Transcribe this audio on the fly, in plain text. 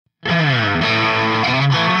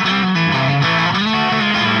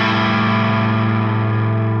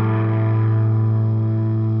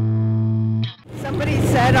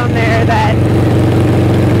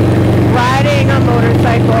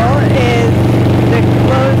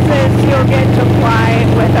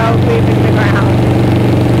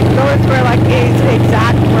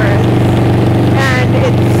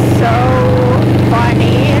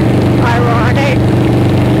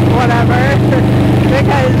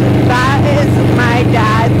That is my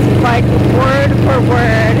dad's, like, word for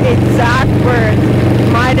word, exact words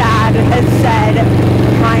my dad has said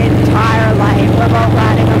my entire life about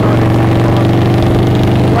riding a motorcycle.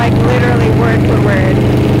 Like, literally word for word.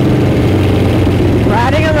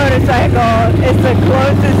 Riding a motorcycle is the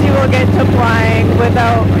closest you will get to flying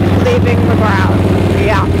without leaving the ground.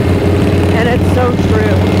 Yeah. And it's so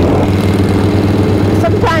true.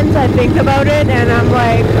 Sometimes I think about it and I'm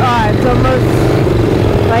like, oh, it's almost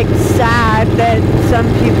like sad that some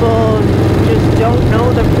people just don't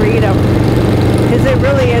know the freedom. Because it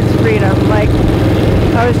really is freedom. Like,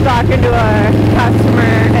 I was talking to a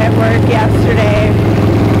customer at work yesterday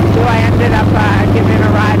who I ended up giving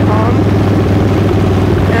a ride home.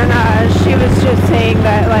 And she was just saying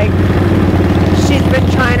that, like, she's been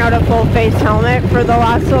trying out a full face helmet for the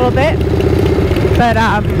last little bit, but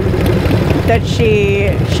that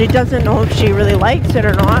she doesn't know if she really likes it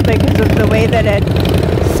or not because of the way that it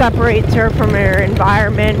separates her from her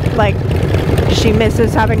environment. Like, she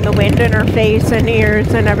misses having the wind in her face and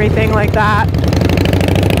ears and everything like that.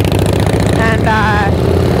 And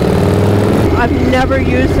I've never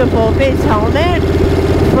used a full face helmet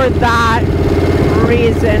for that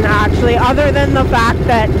reason, actually, other than the fact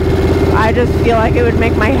that I just feel like it would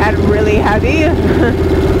make my head really heavy.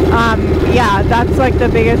 Yeah, that's like the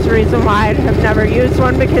biggest reason why I have never used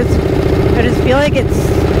one, because I just feel like it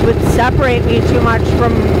would separate me too much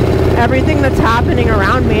from everything that's happening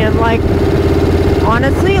around me. And like,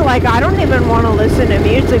 honestly, like, I don't even want to listen to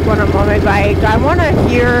music when I'm on my bike. I want to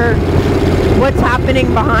hear what's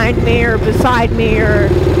happening behind me or beside me, or,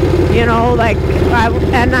 you know, like,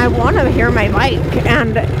 I want to hear my bike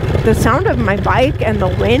and the sound of my bike and the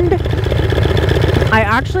wind. I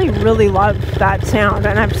actually really love that sound,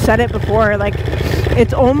 and I've said it before, like,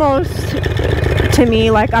 it's almost, to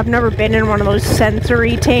me, like, I've never been in one of those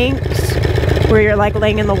sensory tanks where you're like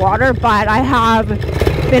laying in the water, but I have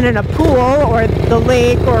been in a pool or the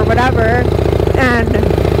lake or whatever and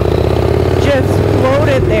just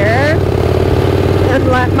floated there and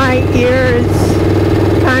let my ears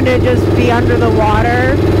kind of just be under the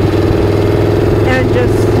water, and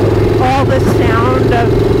just all the sound of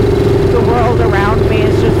the world around me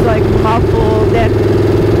is just like muffled and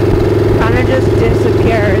kind of just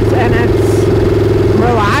disappears, and it's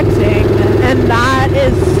relaxing. And that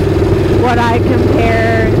is what I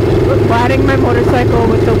compare riding my motorcycle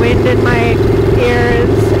with the wind in my ears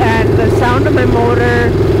and the sound of my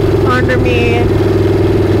motor under me.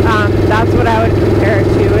 That's what I would compare it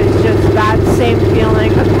to. It's just that same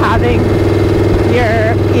feeling of having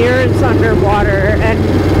your ears underwater and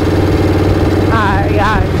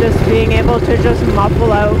yeah, just being able to just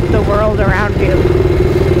muffle out the world around you.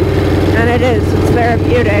 And it's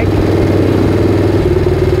therapeutic.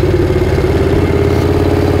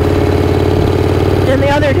 And the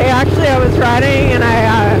other day, actually, I was riding and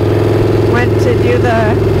I went to do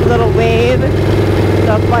the little wave,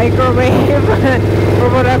 the biker wave, or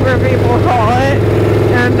whatever people call it.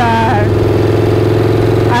 And I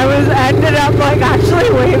ended up like actually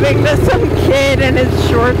waving to some kid in his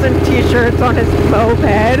shorts and t-shirts on his moped.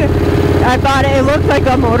 I thought it looked like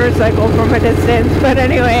a motorcycle from a distance, but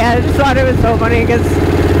anyway, I just thought it was so funny because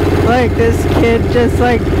like this kid just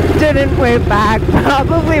like didn't wave back,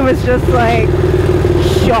 probably was just like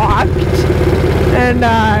shocked. And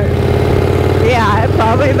yeah,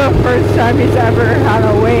 probably the first time he's ever had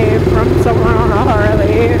a wave from someone on a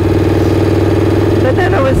Harley. But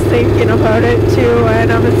then I was thinking about it too,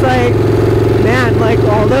 and I was like, man, like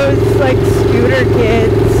all those like scooter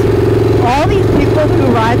kids, all these people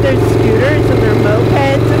who ride their scooters and their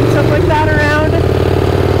mopeds and stuff like that around,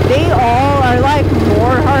 they all are like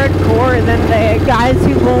more hardcore than the guys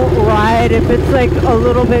who won't ride if it's like a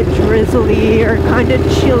little bit drizzly or kind of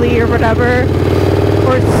chilly or whatever,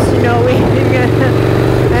 or snowy.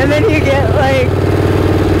 And then you get like,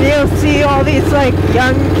 you'll see all these like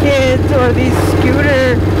young kids or these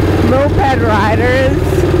scooter moped riders,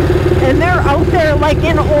 and they're out there like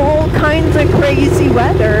in all kinds of crazy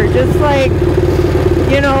weather, just like,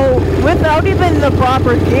 you know, without even the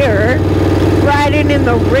proper gear, riding in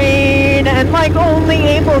the rain and like only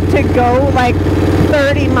able to go like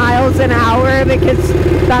 30 miles an hour because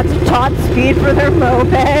that's top speed for their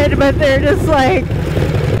moped, but they're just like,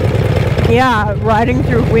 yeah, riding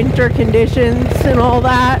through winter conditions and all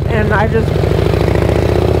that. And I just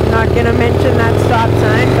not gonna mention that stop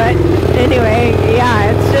sign, but anyway,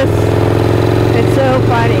 yeah, it's so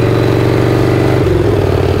funny.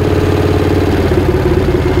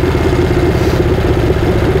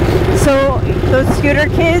 So those scooter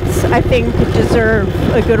kids, I think, deserve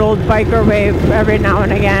a good old biker wave every now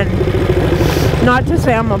and again. Not to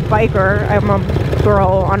say I'm a biker, I'm a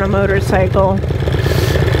girl on a motorcycle.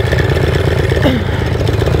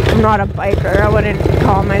 I'm not a biker. I wouldn't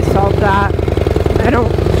call myself that. I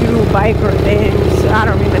don't do biker things. I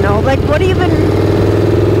don't even know. Like, what even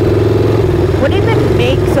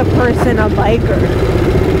makes a person a biker?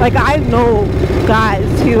 Like, I know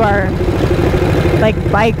guys who are like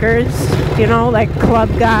bikers, you know, like club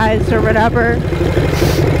guys or whatever.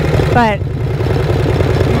 But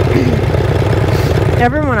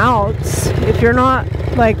everyone else, if you're not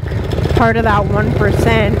like part of that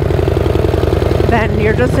 1%, then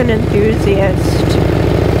you're just an enthusiast,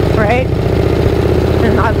 right?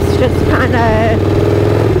 And that's just kind of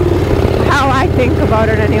how I think about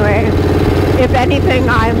it anyway. If anything,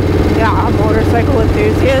 I'm a motorcycle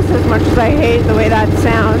enthusiast, as much as I hate the way that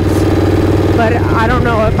sounds. But I don't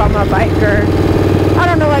know if I'm a biker. I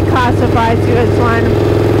don't know what classifies you as one.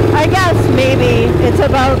 I guess maybe it's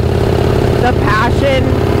about the passion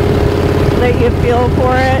that you feel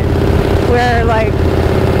for it, where like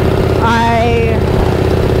I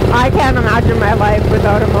can't imagine my life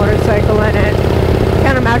without a motorcycle in it.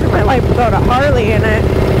 Can't imagine my life without a Harley in it.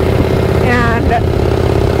 And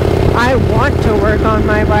I want to work on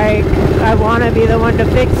my bike. I want to be the one to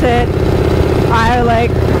fix it. I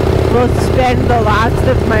will spend the last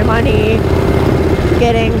of my money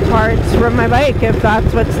getting parts for my bike if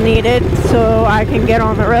that's what's needed, so I can get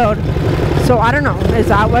on the road. So I don't know, is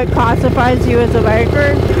that what classifies you as a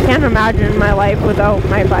biker? Can't imagine my life without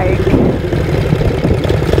my bike.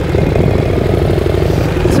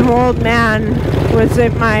 Some old man was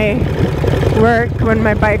at my work when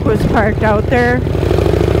my bike was parked out there.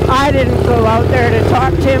 I didn't go out there to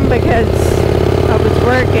talk to him because I was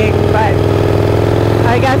working, but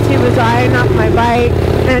I guess he was eyeing up my bike,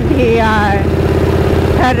 and he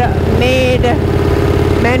had made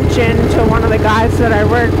mention to one of the guys that I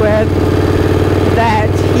work with that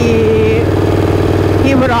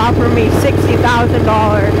he would offer me $60,000,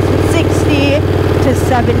 $60,000 to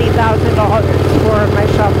 $70,000 for my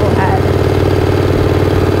shovel head.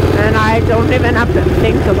 And I don't even have to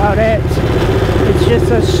think about it. It's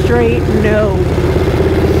just a straight no.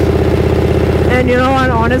 And you know what,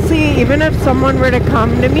 honestly, even if someone were to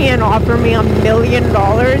come to me and offer me $1 million,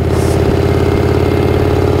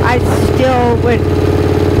 I still would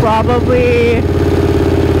probably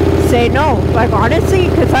say no. Like, honestly,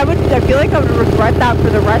 because I feel like I would regret that for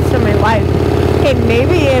the rest of my life. Okay,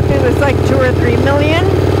 maybe if it was like 2 or 3 million,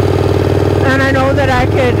 and I know that I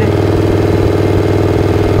could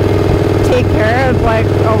take care of like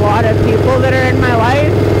a lot of people that are in my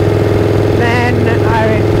life, then I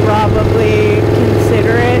would probably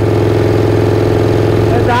consider it.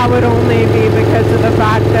 But that would only be because of the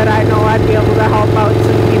fact that I know I'd be able to help out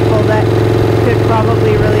some people that could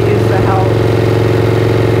probably really use the help.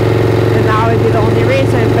 And that would be the only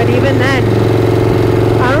reason. But even then,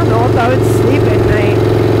 I don't know if I would sleep at night.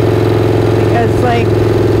 Because like,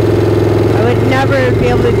 I would never be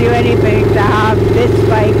able to do anything to have this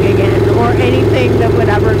bike again, or anything that would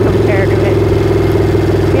ever compare to it.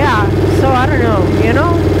 Yeah, so I don't know, you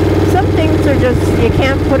know? Some things are just, you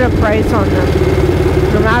can't put a price on them,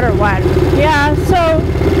 no matter what. Yeah, so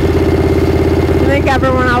I think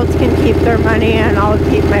everyone else can keep their money and I'll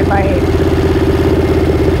keep my bike.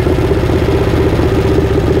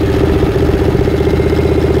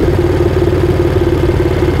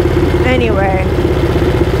 Anyway,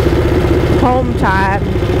 home time.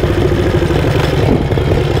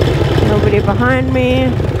 Nobody behind me.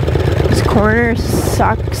 This corner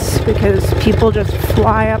sucks because people just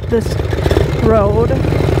fly up this road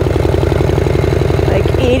like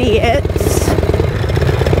idiots.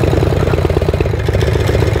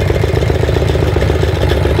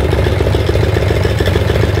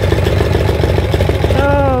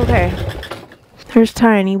 Oh, okay. There's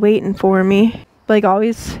Tiny waiting for me. Like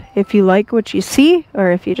always, if you like what you see,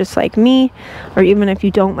 or if you just like me, or even if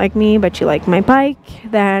you don't like me but you like my bike,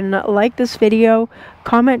 then like this video,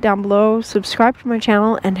 comment down below, subscribe to my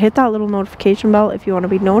channel, and hit that little notification bell if you want to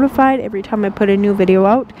be notified every time I put a new video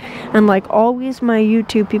out. And like always, my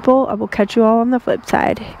YouTube people, I will catch you all on the flip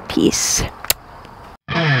side. Peace.